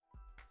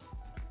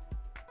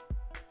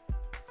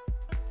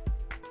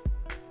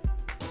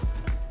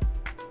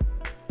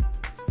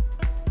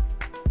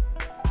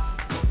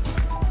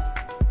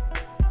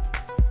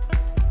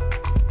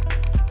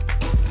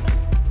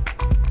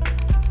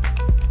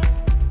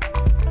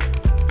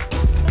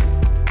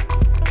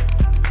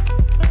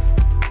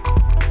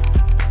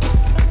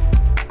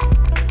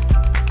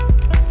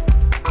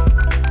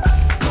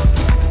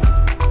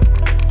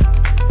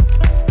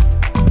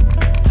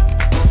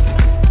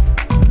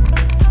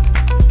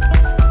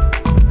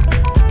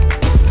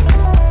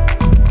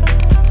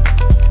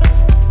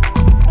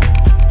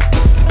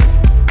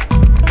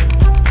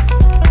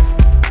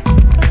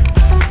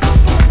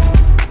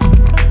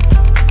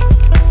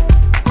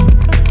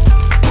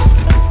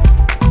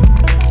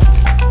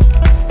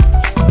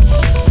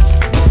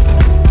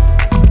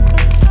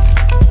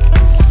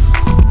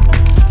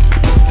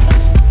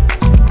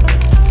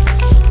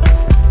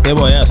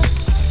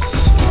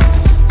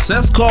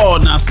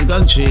Sesikhona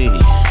sikanje.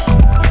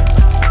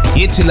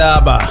 Yithi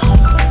laba.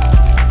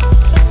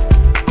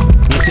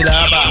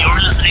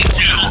 You're listening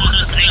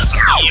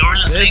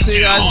to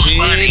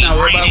Umbani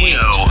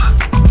Radio.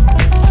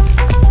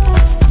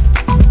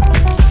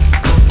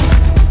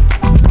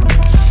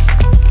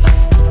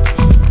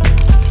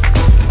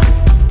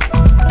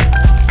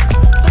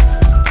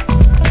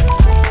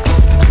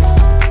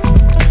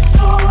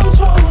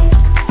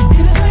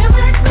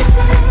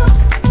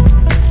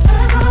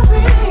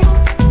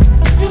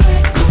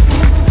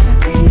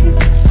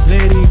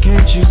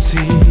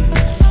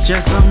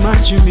 Just how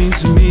much you mean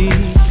to me.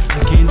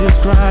 I can't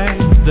describe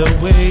the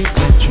way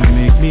that you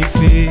make me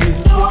feel.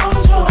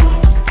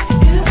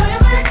 It is how you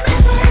make me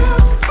feel.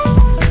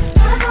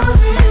 That's how I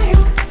see you.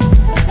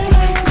 You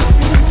make me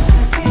feel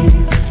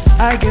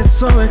happy. I get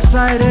so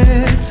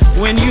excited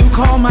when you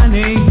call my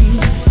name.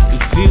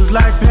 It feels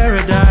like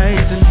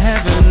paradise and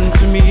heaven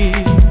to me.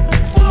 It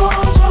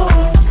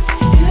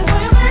is how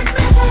you make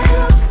me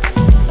feel.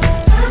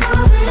 That's how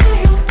I see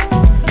you.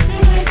 You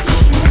make me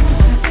feel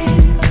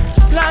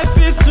happy. Life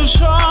is too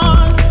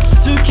short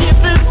to keep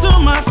this to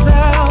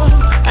myself.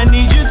 I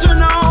need you to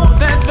know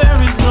that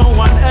there is no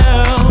one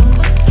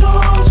else.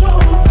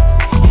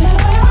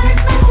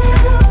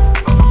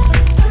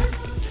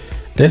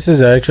 This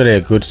is actually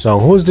a good song.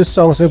 Who's this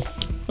song, Sip?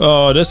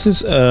 Oh, this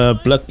is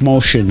Black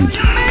Motion.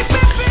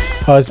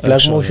 Oh, it's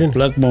Black Motion?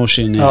 Black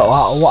Motion, yes.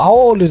 How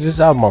old is this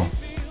album?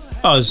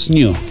 Oh, it's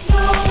new.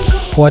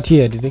 What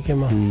year did it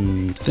come out?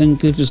 I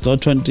think if it's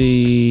not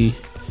 20...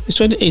 It's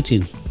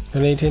 2018.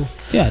 2018?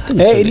 Yeah, I think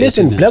Hey,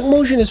 listen, yeah. Black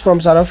Motion is from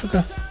South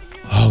Africa.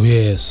 Oh,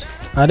 yes.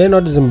 Are they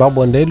not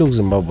Zimbabwean? They look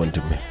Zimbabwean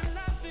to me.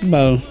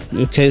 Well,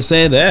 you can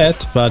say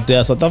that, but they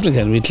are South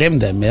African. We claim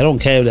them. I don't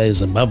care if they're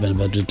Zimbabwean,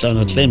 but we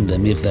cannot claim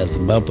them if they're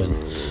Zimbabwean.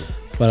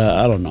 But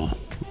I don't know.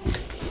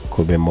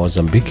 Could be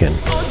Mozambican.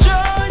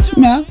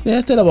 Yeah,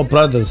 they're still our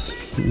brothers.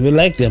 We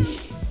like them,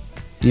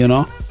 you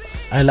know.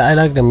 I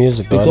like the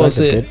music because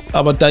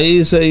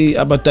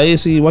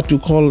abatayisi what you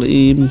call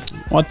it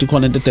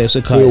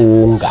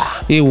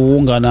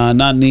iwunga na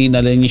nani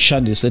na lenye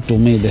shadi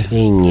setumile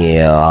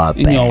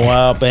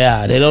inyope.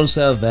 Yeah, they don't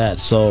sell that,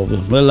 so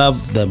we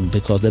love them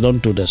because they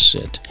don't do that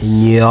shit.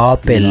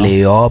 Nyope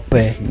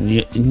leope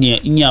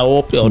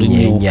nyaope or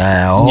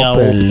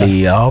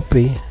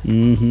leope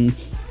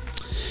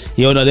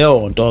yona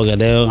leo ntoke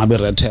leo ngabe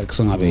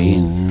retex ngabe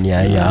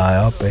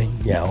nyaope.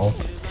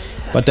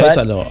 But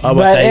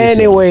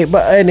anyway,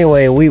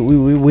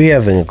 we're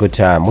having a good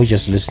time. We're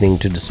just listening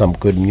to some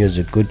good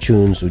music, good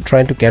tunes. We're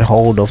trying to get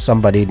hold of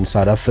somebody in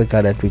South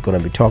Africa that we're going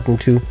to be talking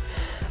to.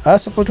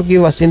 Supposed to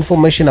give us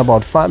information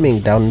about farming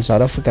down in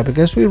South Africa,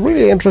 because we're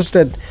really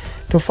interested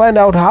to find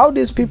out how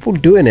these people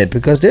doing it,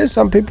 because there's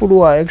some people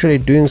who are actually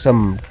doing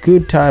some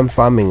good time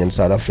farming in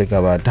South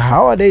Africa, but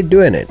how are they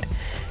doing it?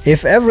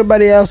 If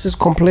everybody else is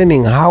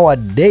complaining, how are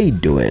they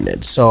doing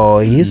it? So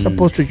he's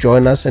supposed to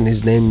join us, and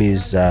his name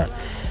is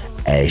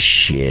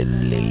Ashley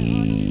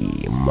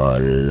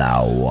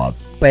Molawapel.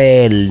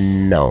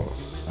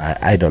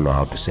 I don't know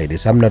how to say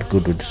this. I'm not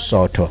good with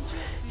Soto.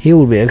 He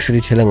will be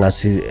actually telling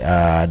us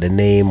the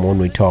name when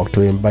we talk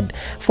to him. But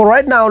for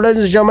right now,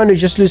 ladies and gentlemen, we're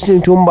just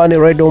listening to Umbani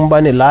Radio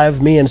Umbani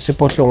Live. Me and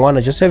Sipho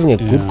Hlongwana just having a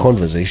good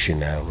conversation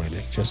now,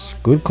 really. Just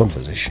good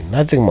conversation.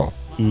 Nothing more.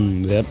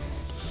 Yep.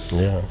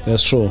 Yeah.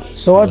 That's true.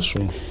 So That's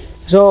true.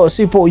 So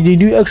Sipho, did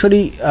you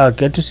actually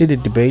get to see the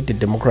debate, the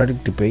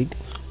Democratic debate?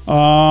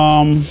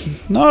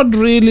 Not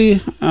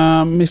really.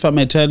 If I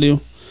may tell you,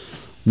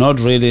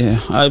 not really.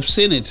 I've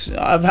seen it.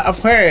 I've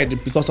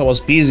heard, because I was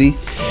busy.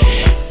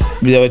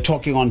 They were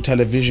talking on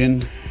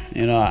television,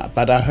 you know.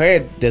 But I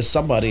heard there's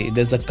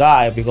a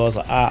guy, because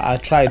I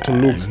tried to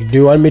look. Do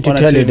you want me to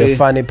tell you the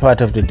funny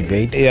part of the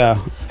debate? Yeah.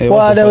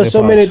 Well, there were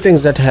so many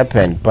things that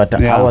happened, but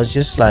I was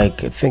just like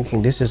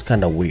thinking this is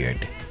kind of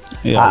weird.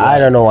 Yeah, I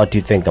don't know what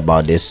you think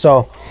about this.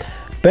 So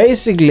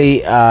basically,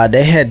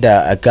 they had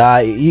a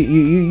guy.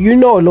 You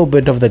know a little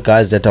bit of the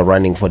guys that are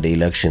running for the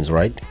elections,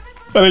 right?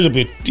 A little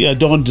bit. Yeah,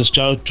 don't just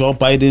Joe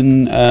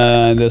Biden.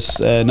 There's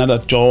another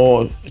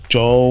Joe.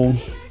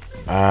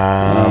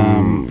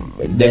 Yeah,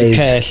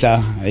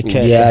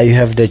 you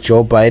have the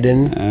Joe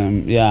Biden.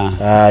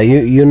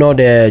 You know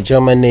the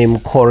German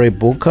named Cory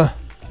Booker?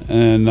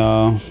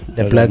 No.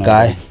 The black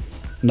guy?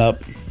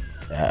 Nope.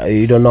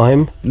 You don't know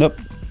him? Nope.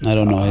 I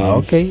don't know him.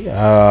 Okay.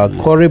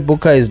 Cory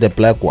Booker is the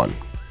black one.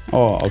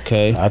 Oh,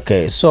 okay.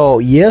 Okay. So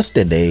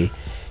yesterday,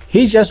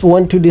 he just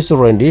went to this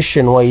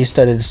rendition where he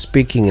started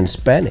speaking in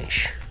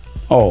Spanish.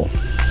 Oh.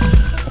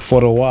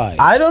 For a while.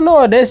 I don't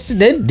know.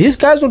 These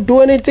guys will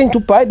do anything to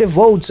buy the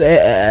votes.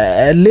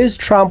 At least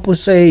Trump will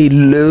say,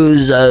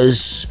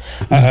 losers,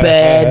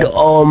 bad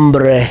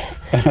hombre.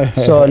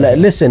 So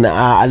listen,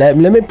 let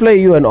me play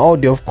you an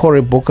audio of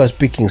Cory Booker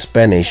speaking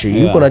Spanish.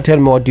 You're going to tell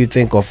me what you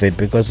think of it,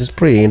 because it's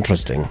pretty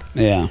interesting.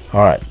 Yeah.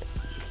 All right.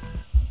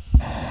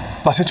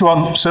 la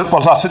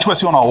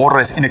situación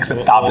ahora es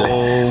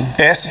inaceptable.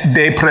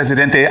 Este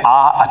presidente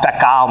ha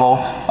atacado,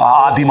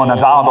 ha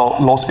demonizado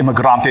los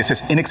inmigrantes.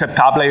 Es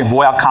inaceptable.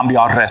 Voy a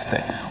cambiar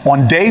este.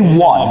 On day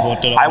one,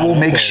 I will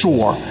make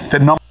sure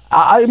that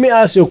Let me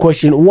ask you a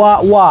question.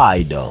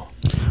 Why though?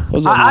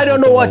 I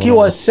don't know what he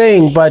was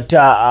saying, but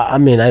I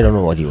don't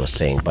know what he was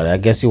saying, but I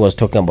guess he was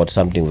talking about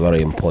something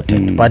very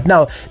important. But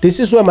now, this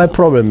is where my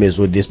problem is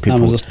with these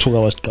people.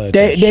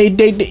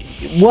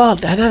 Well,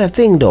 another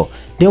thing though,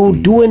 they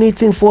would do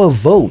anything for a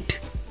vote.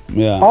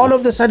 Yeah. All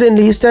of a sudden,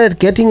 he started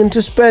getting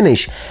into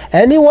Spanish,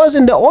 and he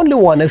wasn't the only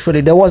one.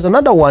 Actually, there was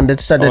another one that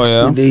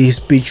started his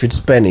speech with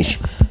Spanish.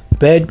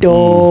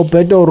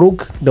 Beto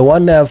Rook, the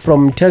one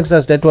from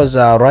Texas that was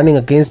running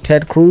against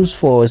Ted Cruz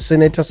for a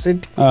senator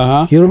seat.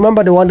 You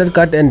remember the one that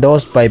got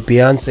endorsed by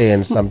Beyonce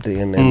and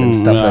something and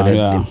stuff like that?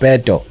 Yeah.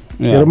 Beto.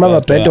 You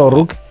remember Beto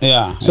Rook?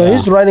 Yeah. So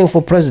he's running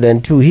for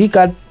president too. He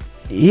got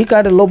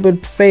a little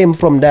bit fame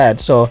from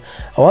that. So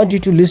I want you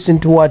to listen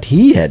to what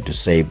he had to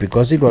say,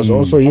 because it was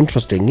also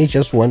interesting. He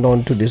just went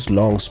on to this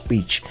long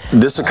speech.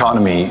 This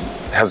economy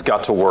has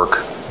got to work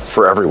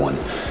for everyone.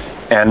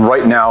 And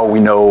right now we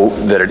know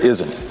that it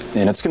isn't.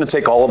 And it's going to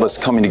take all of us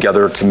coming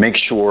together to make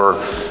sure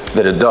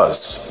that it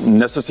does.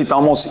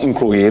 Necesitamos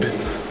incluir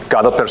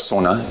cada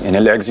persona en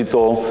el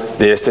éxito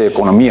de esta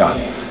economía.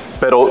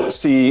 Pero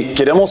si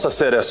queremos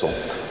hacer eso,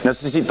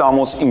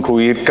 necesitamos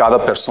incluir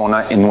cada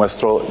persona en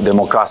nuestra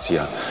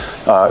democracia.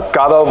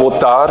 Cada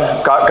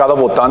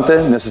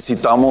votante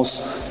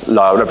necesitamos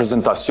la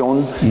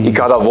representación y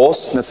cada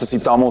voz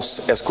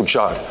necesitamos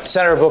escuchar.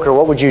 Senator Booker,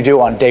 what would you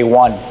do on day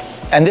one?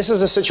 And this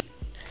is a situation.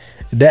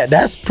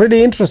 That's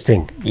pretty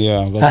interesting.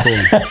 Yeah, that's cool.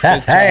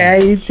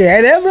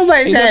 And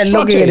everybody's there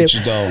looking at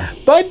him. Though.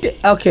 But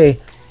okay,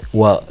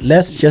 well,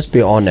 let's just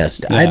be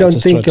honest. Yeah, I don't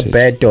think strategy.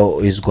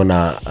 Beto is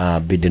gonna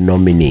be the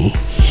nominee.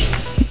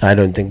 I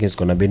don't think he's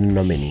gonna be the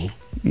nominee.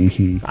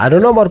 I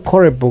don't know about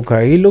Cory Booker.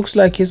 He looks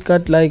like he's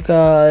got like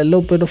a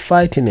little bit of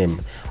fight in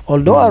him.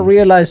 Although I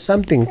realized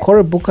something,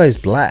 Cory Booker is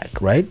black,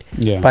 right?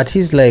 Yeah. But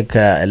he's like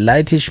a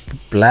lightish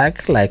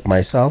black, like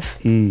myself.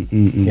 You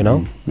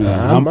know.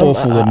 Yeah, I'm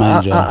both of them,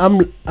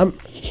 I'm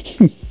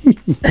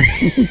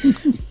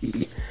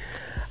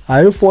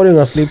Are you falling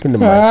asleep in the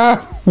mic?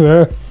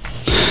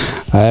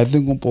 I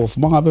think I'm both.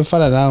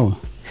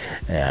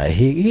 Yeah,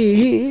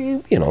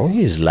 he you know,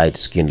 he's light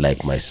skinned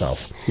like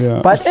myself.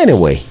 Yeah. But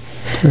anyway,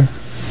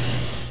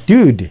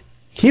 dude,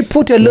 he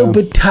put a little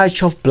bit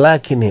touch of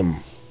black in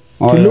him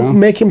to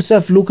make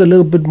himself look a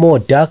little bit more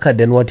darker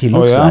than what he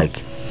looks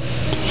like.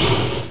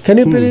 Can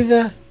you believe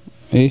that?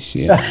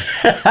 Yeah.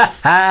 People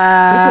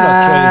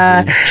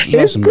are crazy.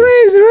 It's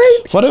crazy,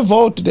 right? For the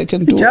vote, they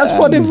can do Just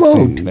anything. for the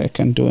vote. They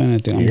can do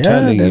anything. I'm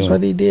telling you. That's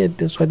what he did.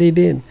 That's what he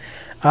did.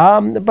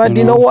 But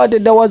you know what?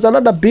 There was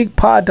another big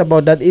part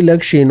about that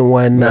election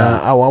when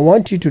I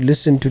want you to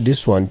listen to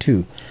this one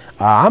too.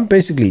 I'm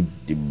basically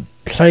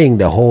playing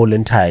the whole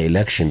entire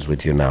elections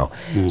with you now.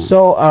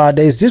 So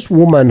there's this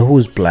woman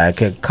who's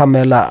black,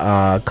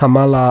 Kamala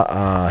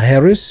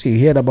Harris. You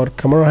heard about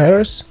Kamala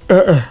Harris?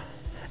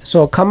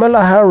 So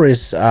Kamala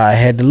Harris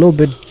had a little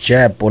bit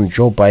jab on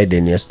Joe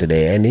Biden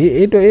yesterday, and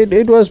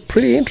it was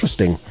pretty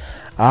interesting.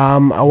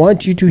 I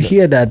want you to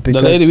hear that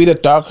because the lady with the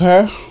dark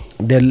hair.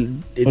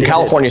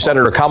 California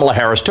Senator Kamala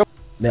Harris took.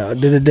 I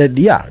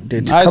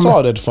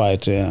saw that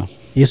fight. Yeah.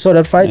 You saw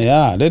that fight?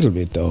 Yeah, a little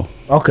bit though.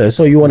 Okay,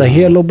 so you want to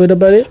hear a little bit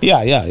about it?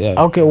 Yeah.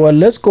 Okay, well,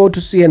 let's go to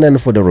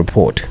CNN for the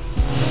report.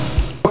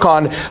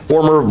 On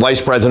former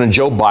Vice President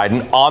Joe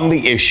Biden on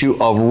the issue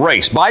of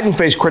race. Biden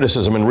faced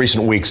criticism in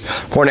recent weeks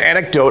for an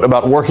anecdote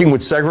about working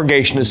with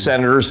segregationist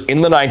senators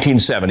in the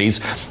 1970s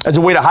as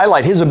a way to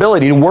highlight his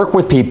ability to work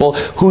with people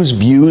whose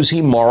views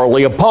he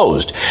morally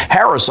opposed.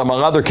 Harris,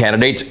 among other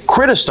candidates,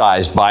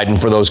 criticized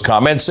Biden for those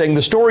comments, saying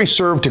the story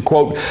served to,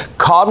 quote,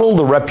 coddle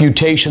the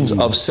reputations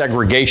of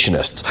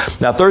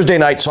segregationists. Now, Thursday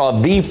night saw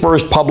the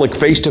first public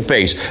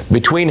face-to-face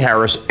between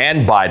Harris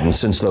and Biden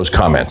since those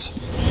comments.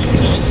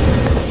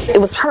 It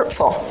was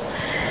hurtful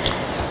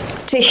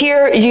to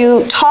hear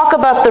you talk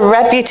about the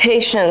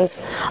reputations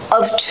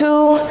of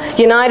two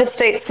United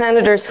States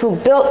senators who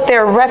built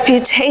their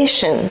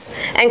reputations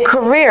and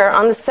career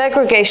on the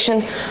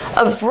segregation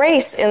of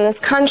race in this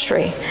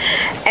country.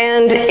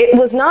 And it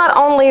was not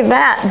only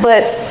that,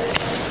 but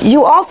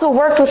you also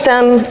worked with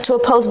them to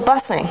oppose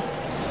busing.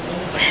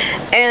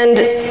 And,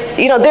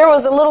 you know, there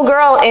was a little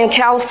girl in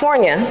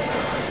California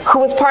who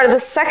was part of the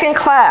second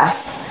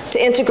class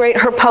to integrate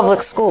her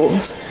public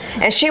schools.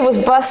 And she was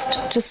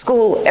bused to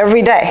school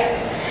every day.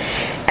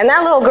 And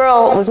that little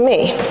girl was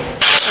me.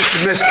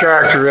 It's a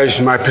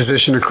mischaracterization of my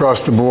position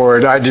across the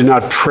board. I do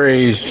not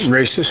praise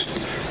racist.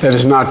 That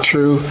is not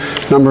true,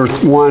 number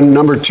one.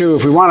 Number two,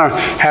 if we want to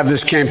have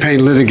this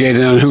campaign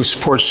litigated on who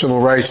supports civil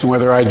rights and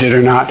whether I did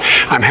or not,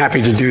 I'm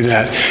happy to do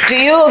that. Do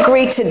you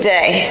agree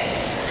today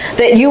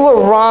that you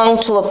were wrong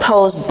to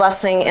oppose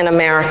busing in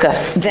America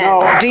then.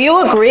 No. Do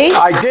you agree?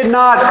 I did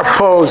not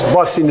oppose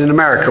busing in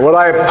America. What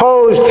I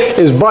opposed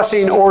is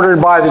busing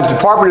ordered by the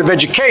Department of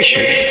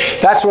Education.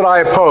 That's what I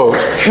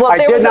opposed. Well, I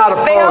there did was not a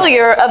oppose.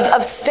 failure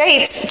of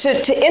states to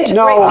integrate.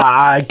 No.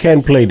 I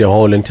can't play the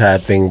whole entire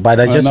thing, but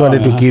I just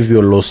wanted to give you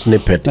a little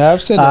snippet.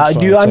 I've said it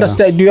do you before,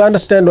 understand? Do you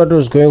understand what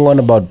was going on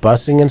about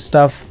busing and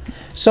stuff?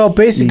 So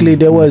basically,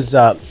 there was.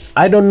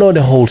 I don't know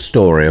the whole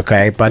story,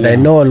 okay, but I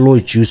know a little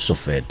juice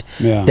of it.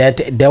 Yeah.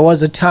 That there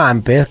was a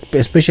time,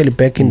 especially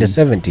back in the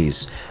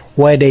 70s,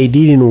 where they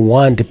didn't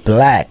want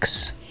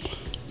blacks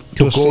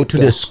to go sit to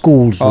there. the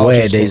schools Oh,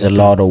 where to there's school, a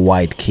lot of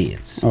white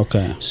kids.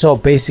 Okay. So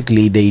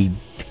basically, they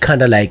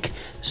kind of like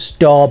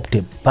stopped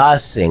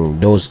busing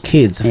those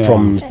kids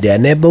from their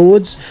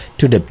neighborhoods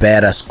to the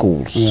better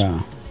schools,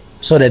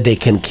 so that they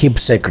can keep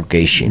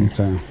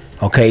segregation.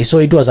 Okay, so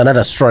it was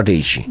another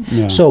strategy.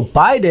 So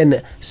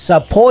Biden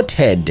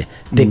supported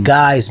the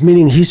guys,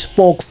 meaning he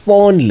spoke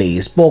fondly,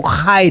 he spoke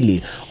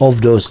highly of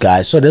those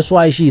guys. So that's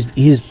why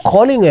he's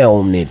calling her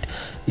on it.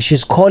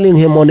 She's calling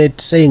him on it,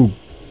 saying,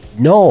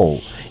 no,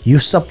 you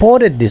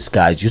supported these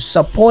guys, you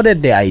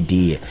supported the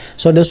idea.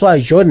 So that's why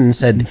Jordan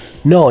said,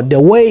 no,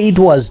 the way it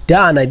was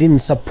done, I didn't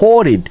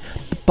support it,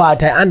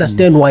 but I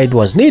understand why it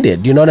was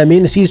needed. You know what I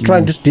mean? He's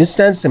trying to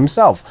distance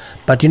himself.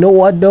 But you know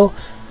what though?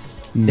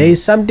 There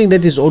is something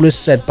that is always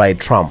said by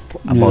Trump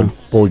about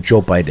Joe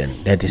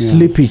Biden. That is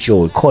Sleepy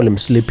Joe. We call him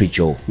Sleepy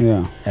Joe.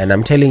 Yeah. And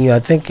I'm telling you, I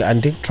think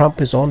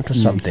Trump is on to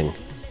something.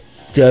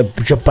 Joe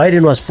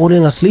Biden was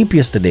falling asleep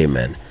yesterday,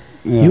 man.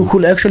 You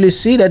could actually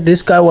see that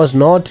this guy was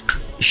not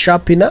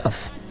sharp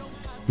enough.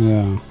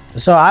 Yeah.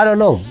 So I don't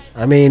know.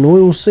 I mean, we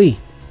will see.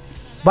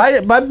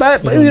 But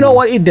you know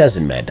what? It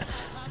doesn't matter.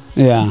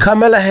 Yeah.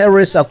 Kamala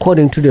Harris,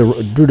 according to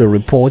the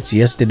reports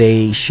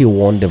yesterday, she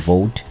won the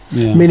vote.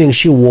 Meaning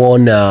she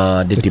won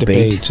the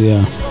debate.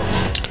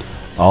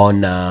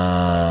 On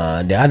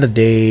the other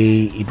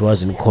day, it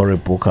was in Cory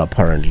Booker,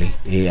 apparently.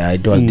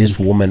 It was this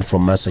woman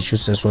from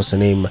Massachusetts, what's her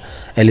name?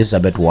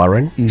 Elizabeth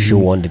Warren. She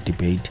won the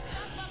debate.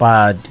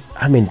 But,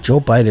 I mean, Joe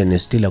Biden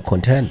is still a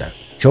contender.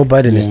 Joe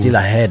Biden is still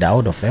ahead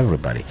out of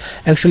everybody.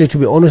 Actually, to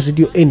be honest with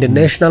you, in the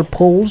national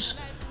polls,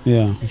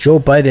 Joe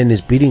Biden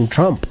is beating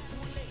Trump.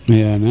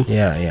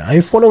 Yeah. Are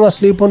you falling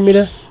asleep on me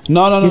there?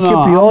 No.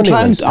 Keep yawning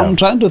and stuff. I'm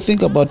trying to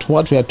think about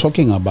what we are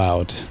talking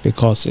about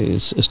because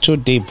it's too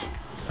deep.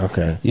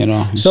 Okay. You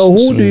know. So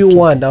who do you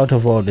want out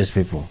of all these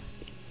people?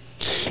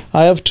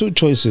 I have two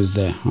choices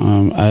there.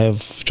 I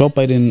have Joe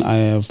Biden. I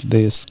have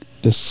this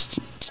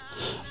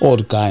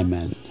old guy,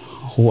 man,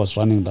 who was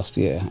running last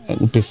year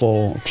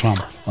before Trump.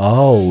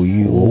 Oh,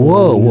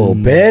 whoa,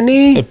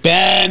 Benny?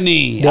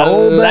 Benny. The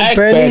old man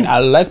Benny? I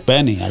like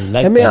Benny.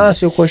 Let me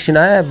ask you a question.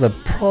 I have a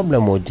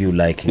problem with you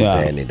liking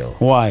Benny, though.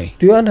 Why?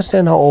 Do you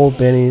understand how old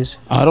Benny is?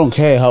 I don't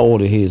care how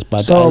old he is,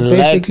 but so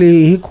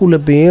basically, he could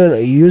have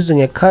been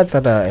using a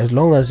catheter as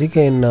long as he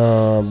can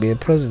be a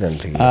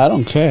president. I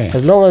don't care.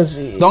 As long as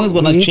he's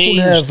gonna he change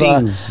could have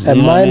things. A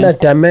minor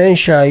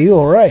dementia, you're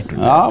all right.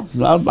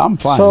 I'm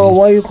fine. So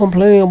why are you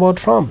complaining about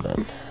Trump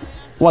then?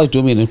 Why do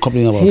you mean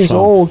complaining about He's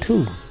Trump? old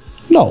too.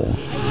 No.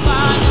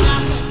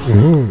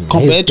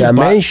 Compared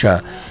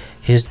to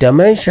his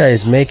dementia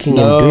is making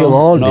him doing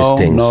all these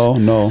things.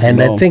 And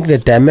I think the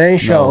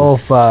dementia of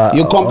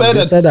you compare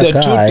the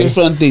guy, two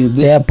different things.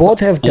 They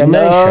both have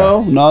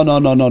dementia.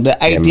 No.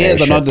 The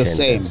ideas are not the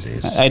same.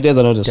 Ideas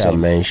are not the same.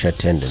 Dementia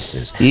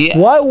tendencies. Yeah.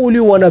 Why would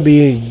you want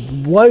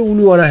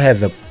to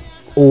have a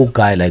old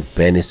guy like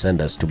Bernie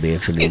Sanders to be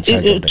actually in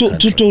charge of the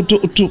country?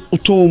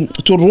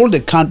 To rule the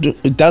country,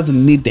 it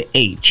doesn't need the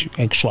age.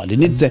 Actually,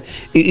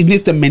 it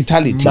needs the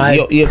mentality.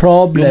 My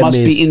problem you must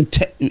is be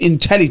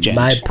intelligent.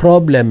 My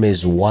problem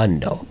is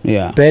one though.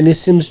 Yeah. Bernie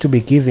seems to be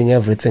giving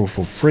everything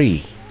for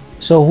free.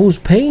 So who's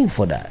paying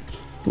for that?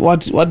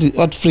 What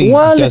free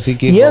does he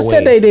give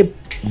yesterday away?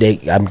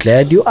 They I'm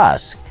glad you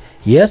asked.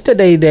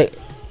 Yesterday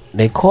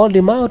they called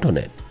him out on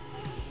it.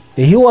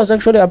 He was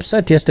actually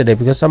upset yesterday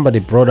because somebody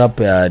brought up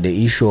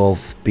the issue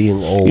of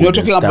being old. You're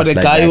talking about the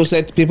guy who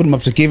said people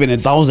must be given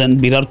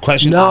 1,000 without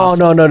question asked.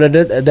 No.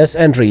 That's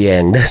Andrew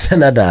Yang. That's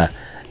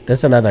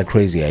another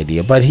crazy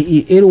idea. But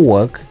it'll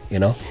work, you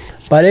know.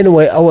 But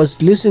anyway, I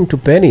was listening to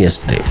Benny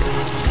yesterday,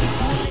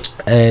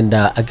 and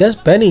I guess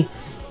Benny,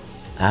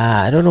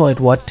 I don't know at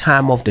what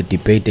time of the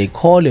debate they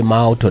called him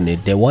out on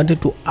it. They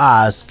wanted to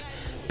ask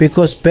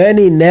because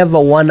Benny never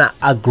wanna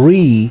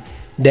agree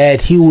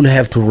that he will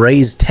have to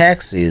raise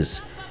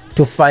taxes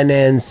to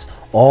finance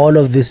all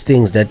of these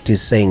things that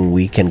he's saying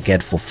we can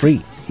get for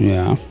free.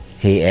 Yeah.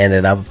 He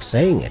ended up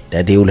saying it,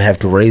 that he will have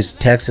to raise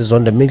taxes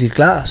on the middle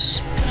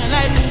class.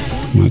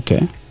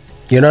 Okay.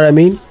 You know what I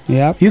mean?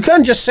 Yeah. You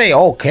can't just say,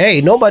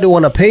 okay, nobody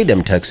want to pay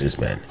them taxes,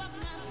 man.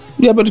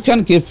 Yeah, but you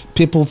can't give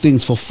people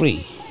things for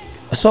free.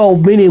 So,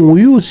 meaning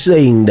you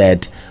saying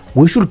that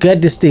we should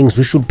get these things,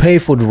 we should pay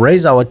for to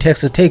raise our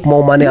taxes, take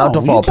more money out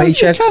of our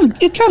paychecks.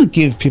 You can't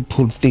give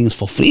people things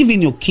for free, even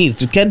your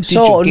kids. You can't teach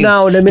your kids. So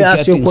now let me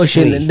ask you a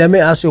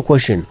question.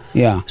 question.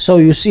 Yeah. So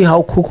you see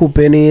how cuckoo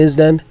Benny is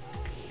then?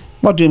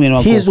 What do you mean?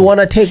 He's Wankoko?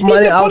 wanna take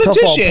money the out of our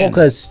politician.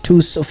 pockets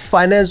to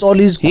finance all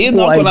his He's cool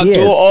not going to ideas.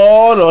 do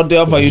all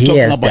whatever you're He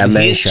talking has about.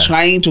 dementia. He's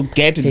trying to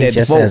get He that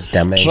just vote. has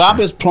dementia. Trump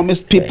has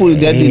promised people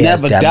that He he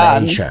has never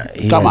dementia.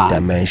 done. He Come has on.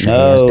 dementia. He No,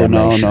 has no,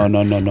 dementia.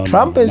 no.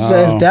 Trump has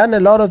no. done a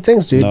lot of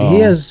things, dude. No. He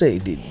has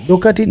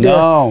look at it.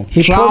 No.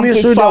 He Trump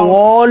promised you the found-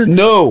 wall.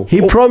 No.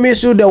 He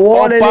promised you the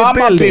wall and he Obama,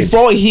 built it.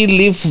 before he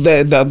left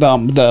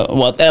the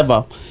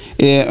whatever,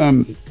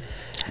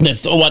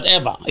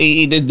 whatever,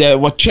 the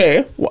what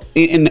chair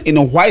in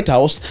a White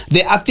House,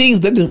 there are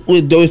things that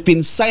they've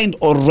been signed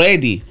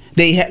already.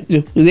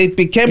 They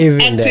became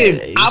Even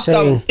active after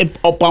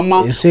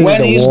Obama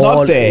when the he's wall,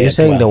 not there. You're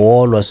saying the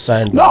wall was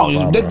signed by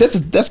No,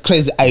 Obama. that's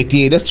crazy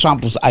idea. That's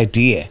Trump's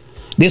idea.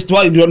 That's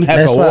why you don't have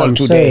That's a what wall I'm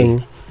today.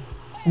 saying.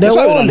 That's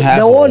why we don't have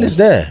The a wall is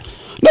there.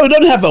 No, we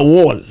don't have a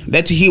wall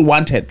that he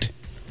wanted.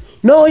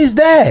 No, it's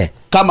there.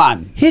 Come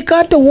on. He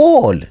got the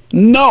wall.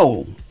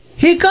 No.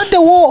 He got the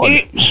wall.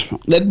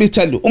 Let me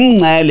tell you,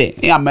 umngcele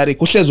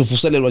eAmerica uhlezi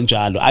uvuselelwa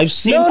njalo. I've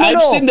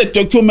seen the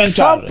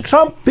documentary.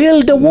 Trump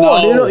built the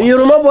wall. No. You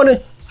remember when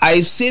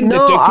I've seen the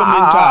No,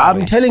 documentary.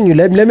 I'm telling you.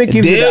 Let me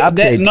give you the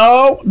update.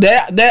 They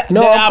I'm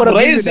are gonna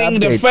give you raising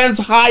the update. fence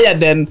higher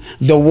than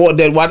the wall,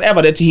 than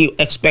whatever that he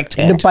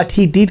expected. No, but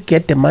he did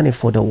get the money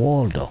for the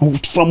wall, though.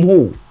 From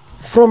who?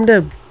 From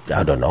the,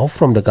 I don't know,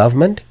 from the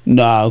government.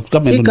 No,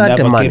 government He will got the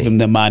never money. give him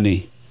the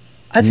money.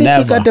 I think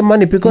Never. he got the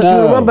money because you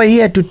No. remember he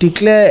had to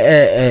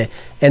declare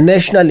a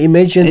national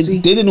emergency.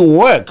 It didn't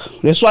work.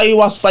 That's why he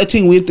was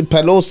fighting with the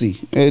Pelosi,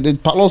 the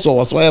Pelosi or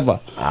whatsoever.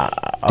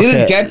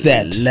 Didn't get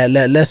that.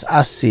 Let's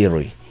ask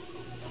Siri.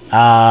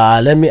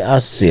 Let me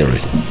ask Siri.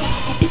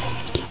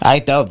 I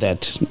doubt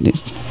that.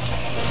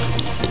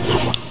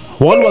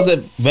 Wall was a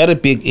very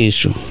big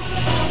issue.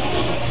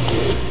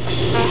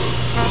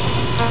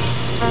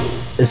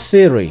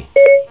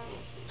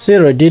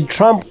 Siri, did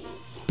Trump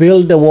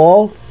build the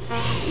wall?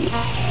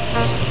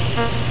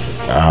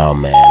 Oh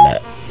man.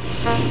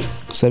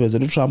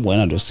 Sebenzela uTrump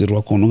wena ndo Siri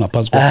wakho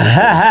ungaphansi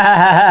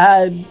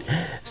kwakho.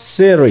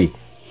 Siri,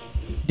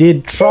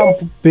 did Trump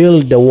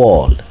build the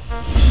wall?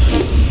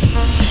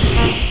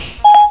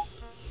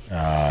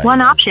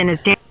 One option is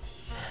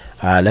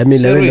Let me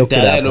look it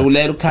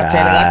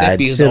up.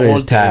 Siri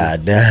is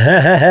tired.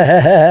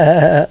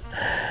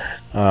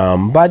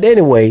 But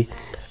anyway,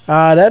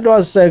 that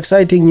was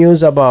exciting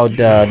news about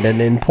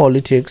in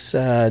politics.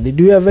 Did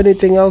you have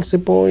anything else,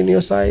 Sipho, in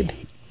your side?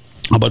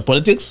 About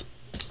politics?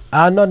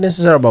 Not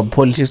necessarily about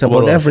politics,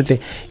 about What? everything.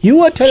 You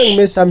were telling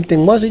me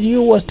something. Was it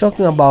you was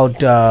talking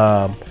about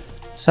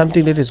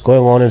something that is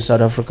going on in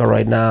South Africa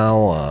right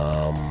now?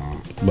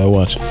 By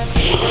what?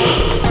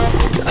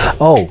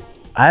 Oh,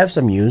 I have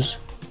some news.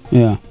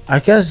 Yeah. I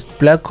guess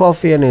Black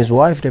Coffee and his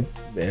wife,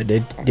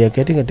 they're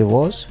getting a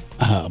divorce.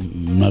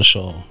 I'm not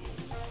sure.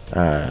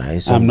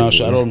 I'm not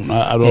sure. I don't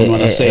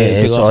want to say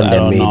it it's because on I the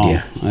don't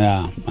media. know.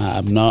 Yeah,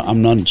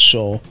 I'm not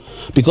sure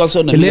because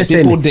on the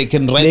Listen, people they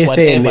can write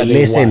whatever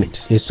they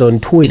want. It's on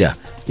Twitter.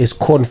 It's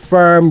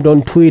confirmed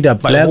on Twitter.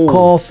 Black who?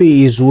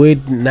 Coffee is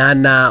with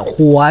Nana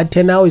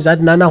Huate now. Is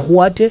that Nana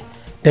Huate?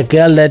 The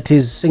girl that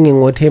is singing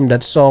with him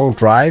that song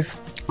Drive?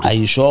 Are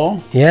you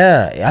sure?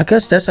 Yeah, I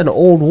guess that's an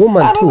old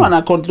woman I too. don't want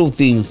to conclude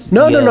things.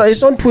 No, yet.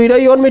 it's on Twitter.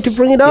 You want me to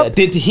bring it up? Yeah,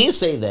 did he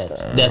say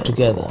that they're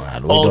together?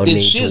 We Or don't did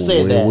need she to-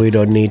 say that? We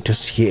don't need to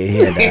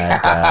hear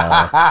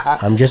that.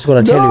 I'm just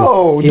going to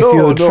tell you. If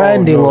you're no,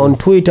 trending no. on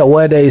Twitter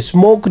where there is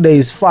smoke, there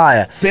is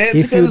fire. They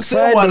If can you're say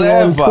trending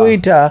on whatever.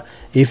 Twitter,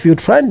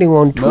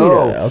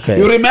 No. okay.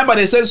 You remember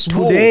they said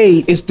Sipho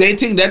Today- is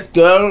dating that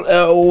girl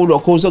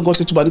ulokhonza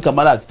ngohle to bani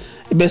igama lakhe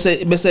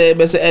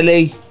bese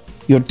LA.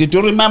 Did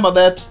you remember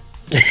that?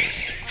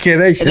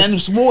 Can I And then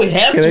just, Sipho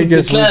have can I to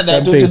just declare read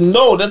that. something?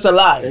 No, that's a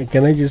lie.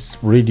 can I just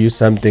read you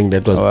something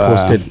that was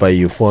posted by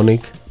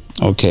Euphonic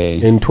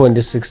Okay. in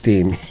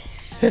 2016?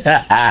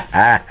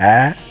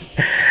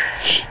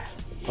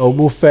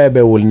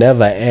 Obufebe will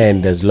never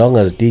end as long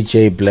as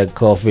DJ Black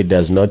Coffee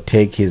does not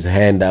take his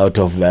hand out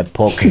of that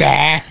pocket.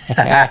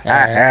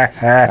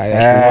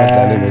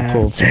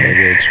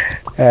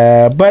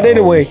 But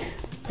anyway,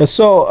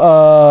 so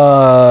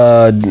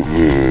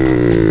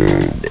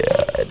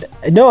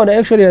no,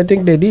 actually, I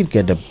think they did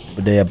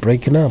they are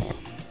breaking up.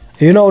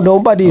 You know,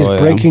 nobody is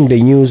breaking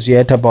the news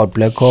yet about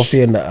Black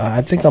Coffee, and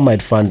I think I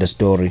might find the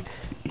story.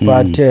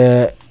 But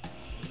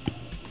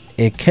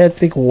a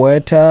Catholic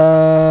waiter,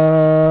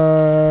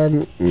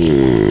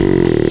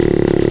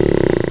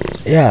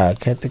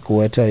 Catholic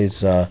waiter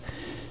is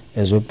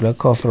with Black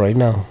Coffee right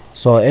now.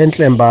 So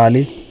Entle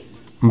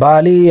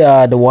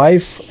Mbali, the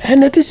wife,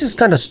 and this is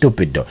kind of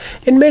stupid though.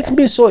 It makes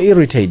me so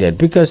irritated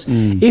because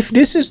if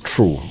this is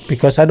true,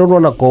 because I don't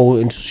want to go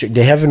into,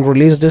 they haven't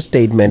released a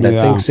statement. I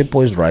think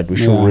Sipho is right. We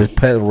should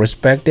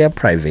respect their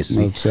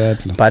privacy.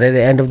 Exactly. But at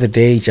the end of the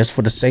day, just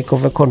for the sake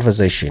of a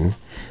conversation,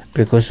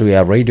 because we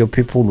are radio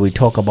people, we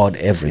talk about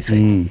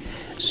everything.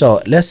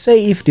 So let's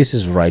say if this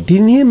is right,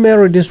 didn't he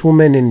marry this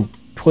woman in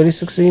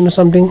 2016 or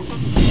something?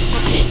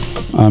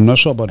 I'm not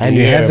sure about And the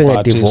you're year, having a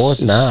but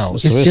divorce now.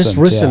 It's just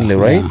recently,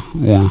 right?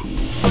 Yeah.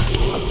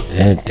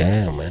 Yeah,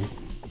 damn, man.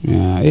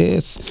 Yeah,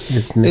 it's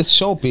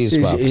showpiece,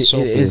 bro.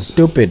 It's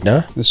stupid,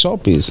 no? It's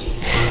showpiece.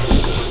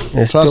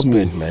 It's Trust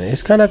stupid, me. man.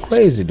 It's kind of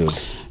crazy, dude.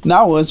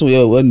 Now, once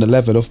we're in the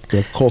level of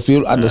the coffee,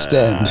 you'll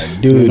understand.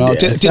 Dude, you know,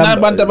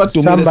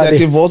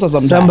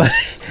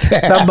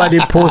 somebody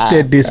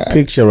posted this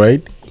picture,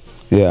 right?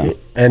 Yeah.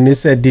 And he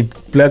said, did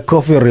Black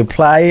Coffee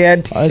reply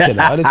yet? I tell you.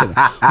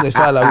 The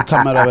fella with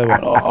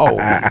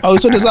camera,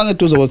 so there's nothing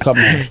to do with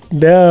camera.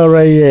 No,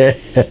 right here.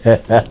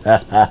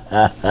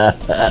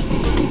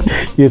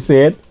 You see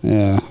it?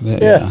 Yeah.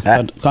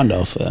 Kind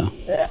of,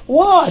 yeah.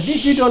 What?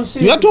 If you don't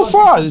see You're too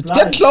far.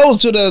 Get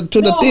close to the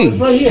thing.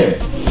 It's right here.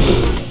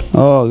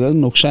 Oh,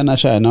 no shine.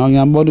 Now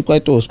I'm body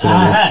quite close.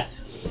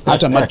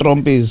 After my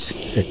trompies.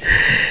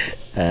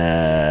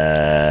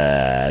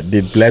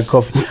 Did Black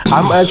Coffee?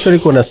 I'm actually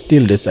gonna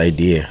steal this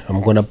idea.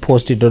 I'm gonna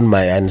post it on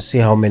my and see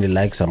how many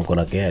likes I'm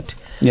gonna get.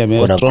 Yeah,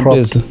 man.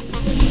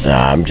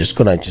 I'm just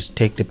gonna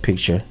take the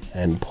picture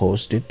and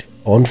post it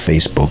on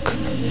Facebook.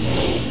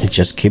 And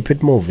just keep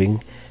it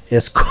moving.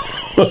 Yes.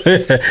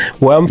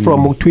 Where I'm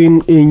from,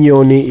 between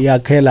Inyoni,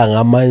 Yakela,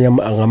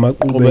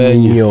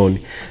 Inyoni.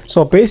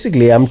 So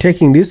basically, I'm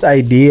taking this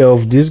idea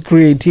of this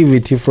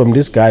creativity from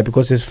this guy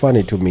because it's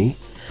funny to me.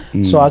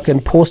 So I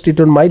can post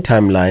it on my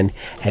timeline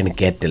and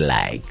get the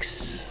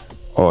likes.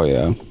 Oh,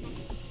 yeah.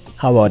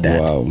 How about that?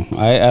 Wow.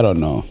 I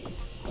don't know.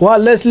 Well,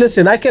 let's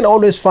listen. I can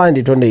always find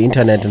it on the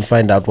internet and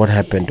find out what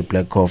happened to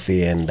Black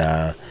Coffee and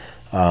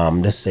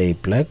let's say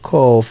Black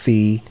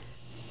Coffee.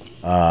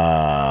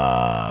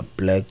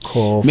 Black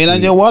Coffee.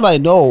 Mina what I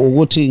know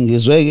ukuthi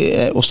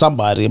ngizwe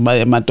somebody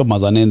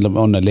emantombazaneni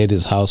on the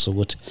ladies house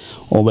ukuthi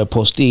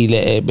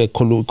obepostile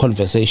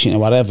conversation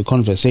whatever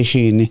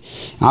conversation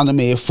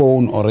ngame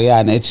phone or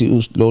yana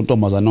ethi lo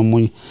ntombazana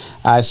omunye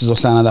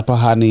sizohlangana lapha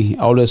honey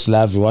I always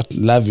love you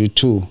love you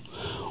too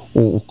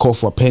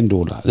uKhofi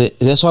waphendula.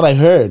 That's what I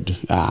heard.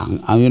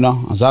 You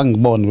know, azange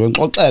ngibone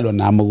ngixoxelwe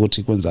nami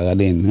ukuthi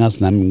kwenzakaleni ngazi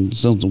nami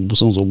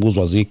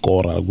sengizobuzwa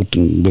zikora ukuthi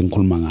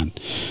bengikhuluma ngani.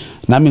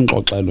 Nami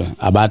ngixoxelwe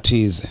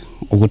abathize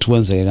ukuthi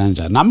kwenzeke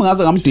kanjani. Nami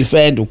ngaze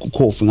ngamdefend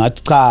uKhofi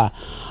ngathi cha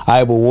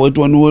hayibo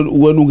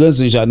wena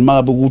ungenze njani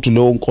mangabe ukuthi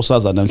lo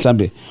nkosazana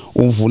mhlambe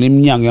uvula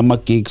iminyango yama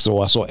gigs or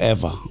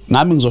whatsoever.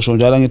 Nami ngizosho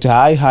njalo ngithi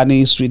hi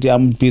honey sweetie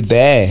I'm be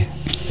there.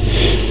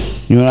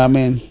 You know what I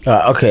mean?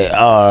 Okay.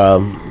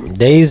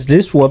 There is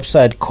this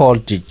website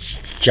called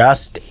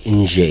Just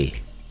in J.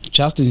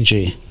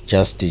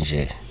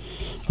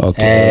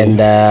 Okay. And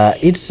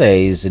it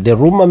says the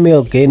rumor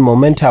mill gained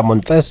momentum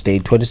on Thursday,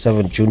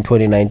 27 June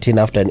 2019,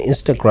 after an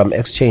Instagram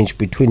exchange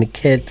between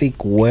Kathy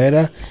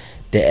Guerra,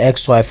 the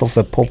ex-wife of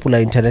a popular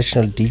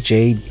international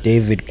DJ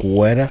David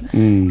Guerra,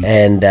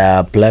 and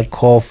Black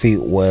Coffee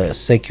were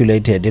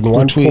circulated in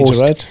one tweet,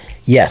 post. Right?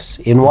 Yes,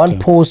 in one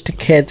post,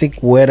 Kathy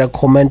Guerra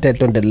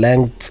commented on the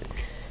length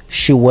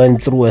she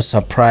went through a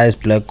surprise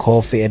Black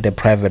Coffee at a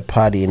private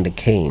party in the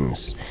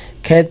Cairns.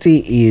 Kathy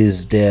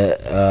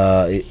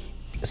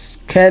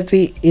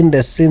in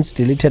the since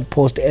deleted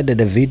post added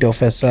a video of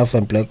herself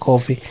and Black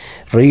Coffee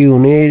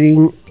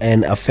reuniting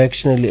and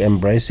affectionately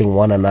embracing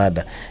one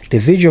another. The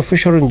video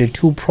featuring the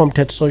two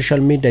prompted social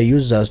media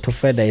users to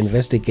further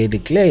investigate the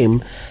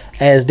claim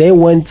as they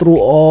went through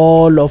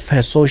all of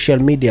her social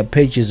media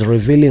pages,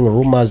 revealing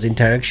rumors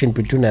interaction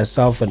between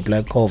herself and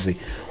Black Coffee,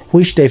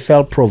 which they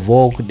felt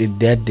provoked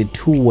that the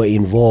two were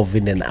involved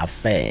in an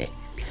affair.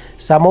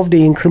 Some of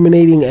the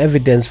incriminating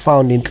evidence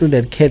found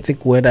included Kathy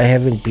Guerra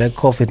having Black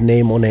Coffee's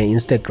name on her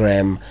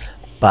Instagram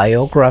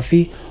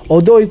biography,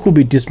 although it could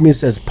be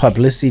dismissed as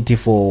publicity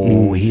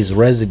for his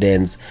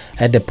residence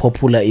at the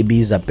popular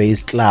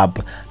Ibiza-based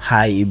club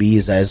High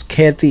Ibiza, as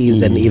Kathy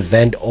is an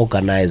event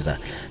organizer.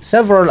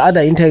 Several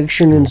other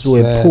interactions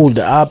were pulled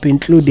up,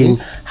 including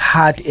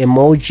heart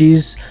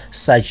emojis,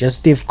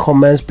 suggestive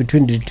comments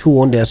between the two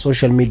on their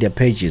social media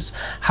pages.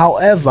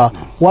 However,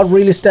 what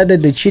really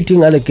started the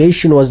cheating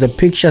allegation was the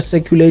picture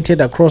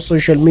circulated across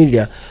social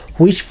media,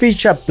 which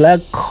featured Black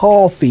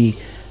Coffee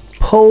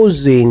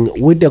posing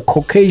with a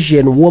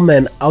Caucasian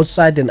woman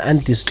outside an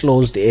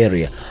undisclosed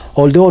area.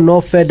 Although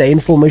no further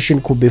information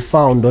could be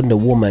found on the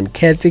woman,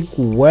 Kathy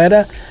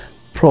Guerra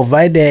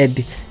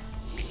provided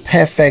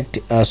perfect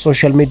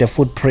social media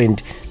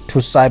footprint to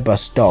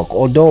Cyberstock.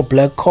 Although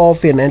Black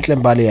Coffee and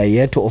Entle Mbali are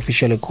yet to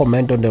officially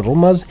comment on the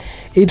rumors,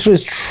 it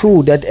is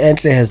true that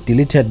Entle has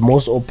deleted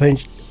most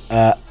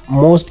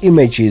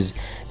images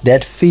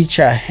that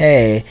feature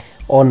her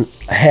on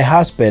her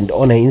husband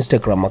on her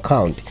Instagram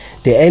account.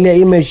 The earlier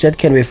image that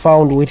can be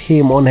found with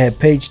him on her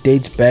page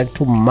dates back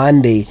to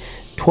Monday,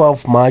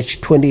 12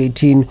 March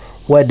 2018,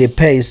 where the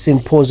pair is seen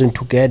posing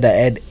together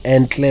at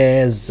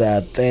Entle's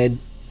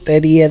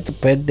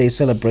 30th birthday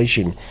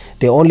celebration.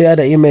 The only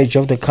other image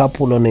of the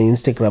couple on the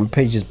Instagram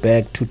page is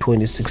back to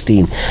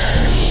 2016.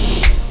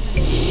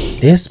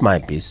 This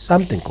might be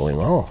something going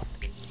on.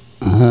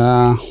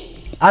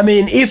 I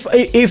mean, if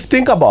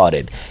think about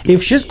it,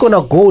 if she's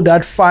gonna go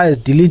that far as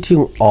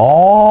deleting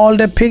all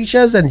the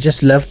pictures and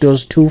just left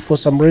those two for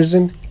some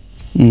reason,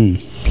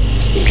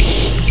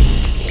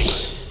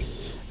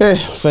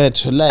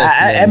 Fat life.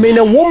 I mean,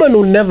 a woman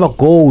will never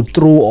go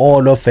through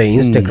all of her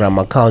Instagram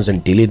accounts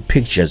and delete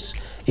pictures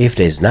if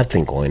there's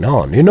nothing going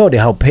on. You know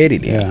how petty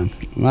they are.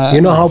 You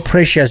know how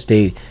precious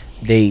they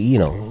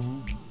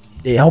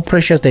how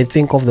precious they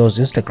think of those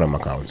Instagram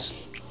accounts.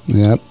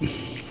 Yep.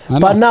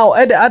 But now,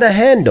 at the other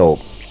hand, though,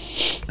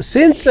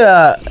 since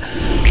this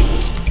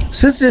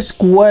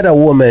Kuweta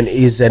woman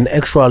is an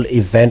actual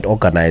event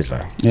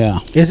organizer,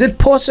 is it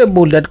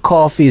possible that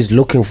Coffee is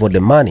looking for the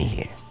money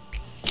here?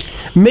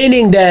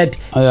 Meaning that,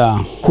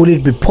 could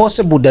it be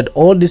possible that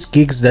all these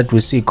gigs that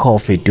we see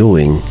Coffee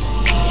doing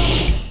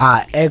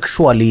are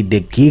actually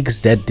the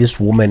gigs that this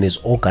woman is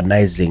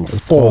organizing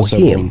for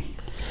him?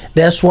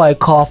 That's why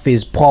Coffee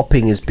is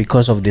popping, is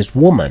because of this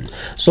woman.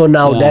 So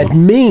now that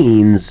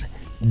means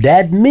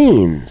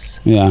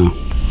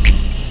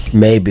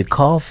maybe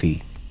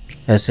Coffee,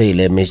 I say,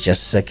 let me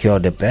just secure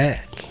the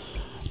bag.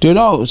 Do you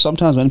know,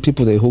 sometimes when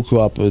people, they hook you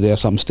up, there are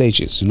some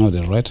stages, you know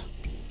that, right?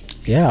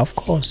 Yeah, of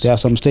course. There are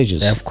some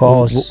stages. Of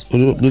course.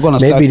 We're gonna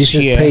start maybe this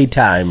here. is pay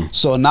time.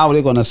 So now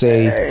they're gonna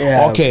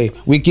say, okay,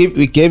 we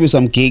gave you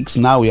some gigs.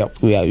 Now we are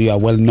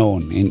well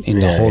known in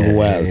the whole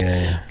world.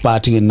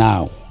 But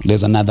now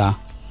there's another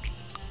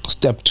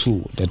step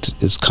 2 that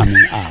is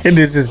coming up. And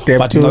this is step 2.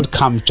 But it not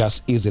come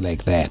just easy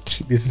like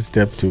that. This is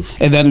step 2.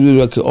 And then we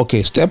will,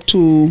 okay, step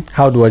 2.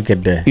 How do I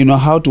get there? You know,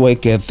 how do I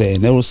get there?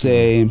 And they will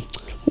say,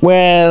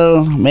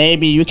 well,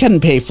 maybe you can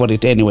pay for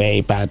it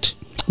anyway, but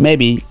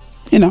maybe,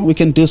 you know, we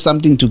can do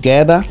something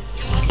together.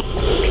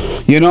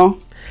 You know?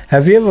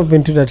 Have you ever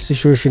been to that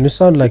situation? You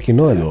sound like you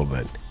know a little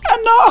bit.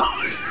 No.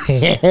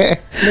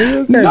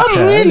 Not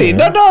really.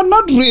 No,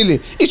 not really.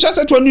 It's just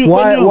that when you...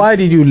 Why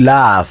did you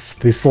laugh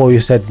before you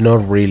said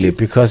not really?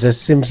 Because it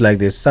seems like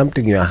there's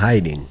something you're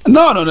hiding.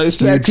 No.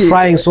 It's you're like...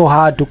 trying so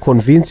hard to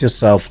convince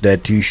yourself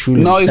that you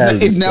shouldn't tell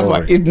the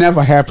story. It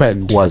never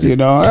happened. Was it? You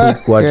know?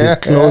 Was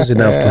it close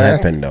enough to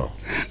happen, though?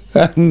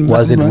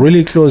 Was it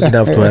really close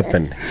enough to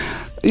happen?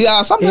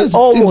 Yeah, sometimes it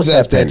almost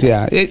happened.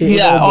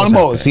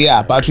 Almost.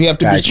 Yeah, but you have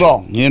to be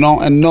strong, you know,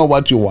 and know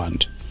what you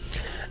want.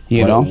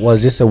 You know,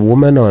 was this a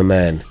woman or a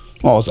man?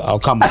 Oh,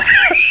 come on.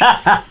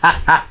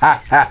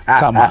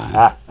 Come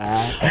on.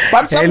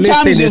 But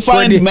sometimes you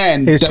find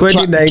men it's that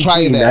 2019,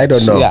 try that. I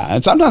don't know. Yeah,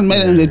 and sometimes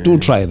men, they do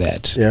try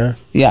that.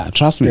 Yeah,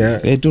 trust me,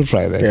 they do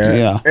try that.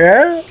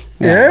 Yeah.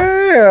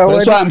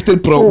 That's why I'm still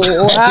broke.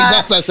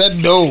 Because I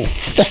said no.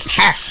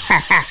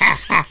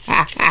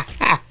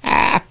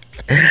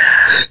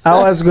 I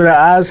was gonna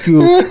ask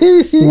you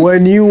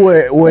when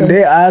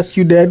they asked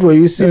you that, were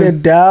you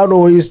sitting down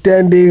or were you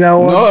standing?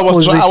 No, I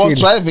was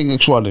driving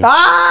actually.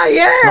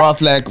 I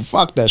was like,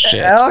 fuck that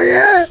shit. Oh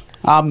yeah.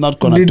 I'm not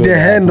gonna do that. Did the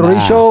hand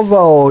reach over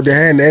or the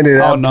hand ended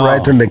up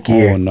right on the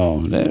gear? Oh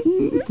no.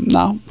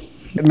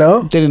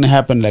 No. Didn't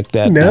happen like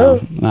that.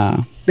 No.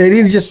 They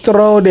didn't just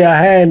throw their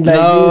hand like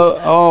this.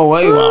 Oh,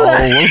 wait.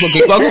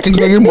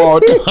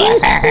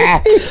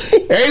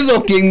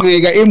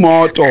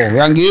 Imoto.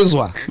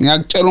 Yangizwa.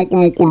 Ngiyakutshela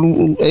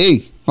uNkulunkulu,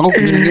 hey,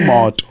 ngakugcina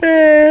imoto.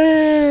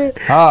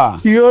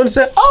 You all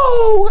say,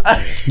 oh.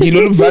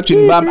 Ngilolu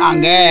virgin bam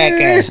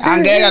angeke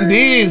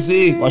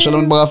andizi. Washo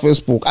lo baka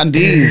Facebook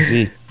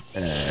andizi.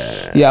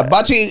 Yeah,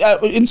 but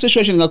in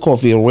situation like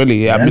Coffee,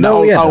 really, I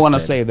want to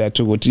say that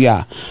too. Good,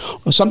 yeah.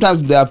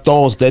 Sometimes there are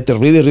those that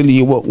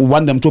really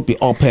want them to be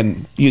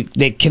open.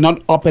 They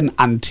cannot open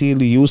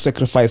until you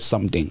sacrifice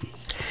something.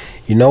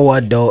 You know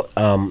what though?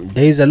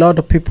 There's a lot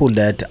of people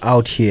that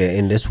out here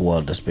in this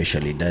world,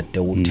 especially, that they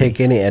will take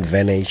any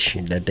advantage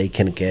that they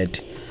can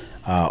get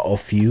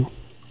of you,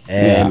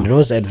 and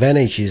those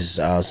advantages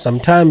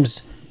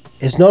sometimes.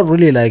 It's not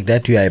really like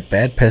that you are a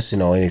bad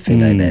person or anything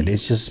like that.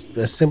 It's just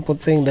a simple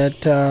thing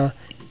that,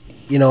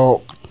 you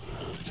know.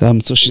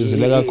 So she's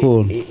like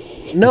cool.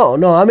 No.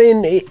 I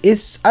mean,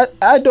 it's.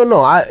 I don't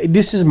know.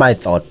 This is my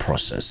thought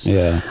process.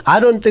 Yeah.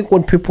 I don't think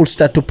when people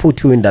start to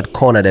put you in that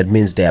corner, that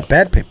means they are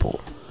bad people.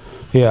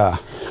 Yeah.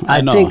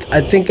 I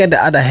think at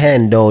the other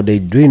hand, though, they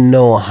do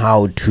know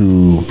how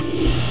to.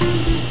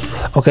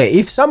 Okay,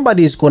 if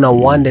somebody is gonna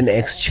want an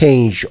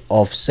exchange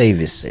of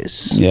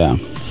services. Yeah.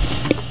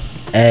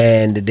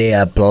 And they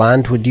are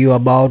blunt with you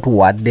about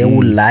what they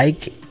would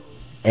like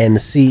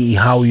and see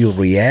how you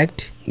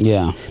react.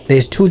 Yeah.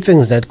 There's 2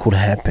 things that could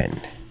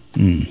happen.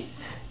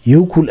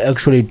 You could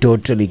actually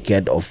totally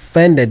get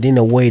offended in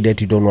a way that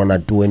you don't want to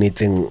do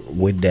anything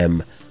with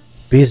them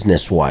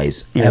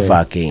business-wise ever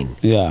again.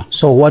 Yeah.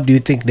 So what do you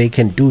think they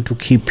can do to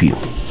keep you?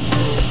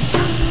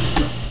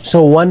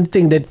 So one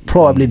thing that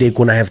probably they're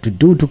going to have to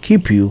do to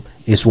keep you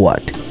is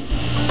what?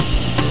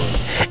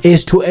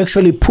 Is to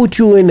actually put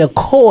you in a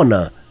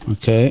corner.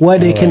 Okay. Where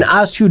they can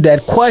ask you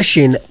that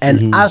question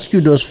and ask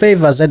you those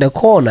favors at the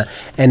corner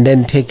and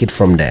then take it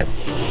from them.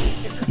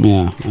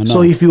 Yeah. I know.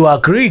 So if you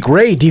agree,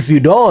 great. If you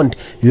don't,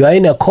 you are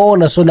in a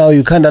corner. So now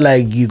you kind of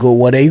like, you go,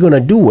 what are you going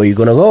to do? Where are you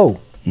going to go?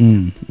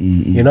 You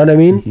know what I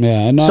mean?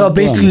 Yeah. I know. So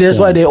basically, that's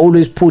why they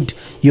always put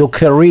your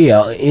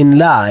career in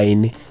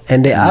line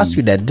and they ask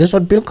you that. That's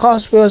what Bill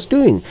Cosby was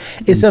doing.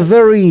 It's a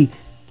very...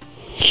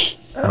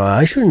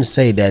 I shouldn't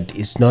say that.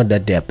 It's not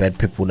that they are bad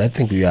people. I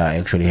think you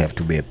actually have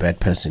to be a bad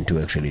person to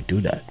actually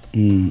do that.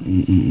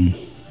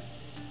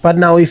 But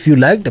now, if you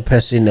like the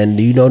person and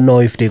you don't know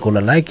if they're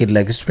gonna like it,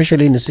 like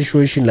especially in a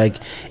situation like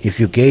if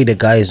you're gay, the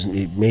guy is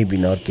maybe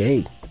not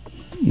gay.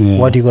 Yeah.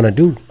 What are you gonna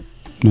do?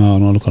 No,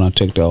 I'm not gonna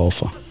take the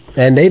offer.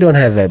 And they don't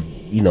have a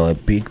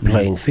big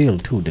playing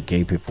field too. The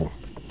gay people.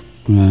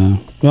 Yeah, you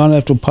don't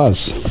have to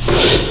pass.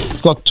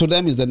 Because to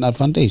them is an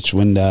advantage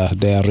when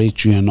they are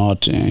rich. You are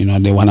not.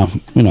 They wanna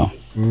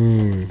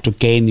to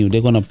gain you.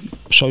 They're gonna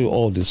show you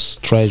all this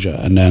treasure,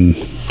 and then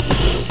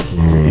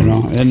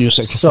and you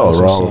sacrifice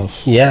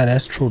yourself. Yeah,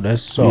 that's true.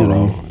 That's so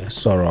wrong. That's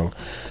so wrong.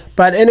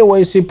 But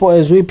anyway, Sipho,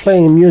 as we're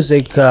playing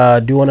music,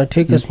 do you want to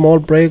take a small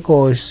break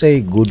or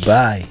say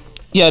goodbye?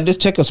 Yeah,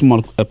 just take a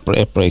small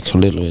break a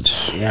little bit.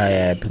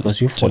 Yeah, because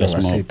you're falling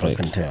asleep, I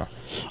can tell.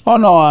 Oh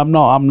no, I'm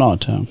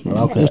not.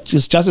 Okay.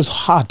 It's just it's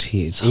hot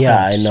here. It's hot.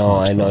 I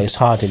know. It's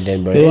hot in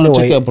Denver. Anyway, want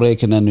to take a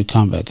break and then we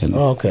come back. And,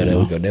 okay,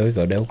 there we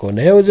go.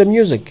 There was the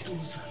music.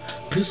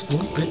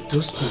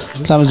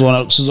 Sometimes when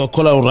I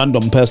call a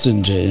random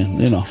person,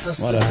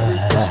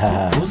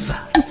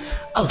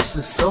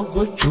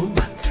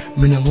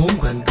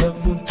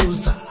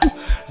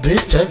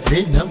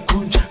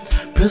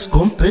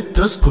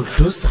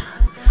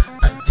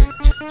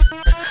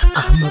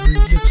 I'm a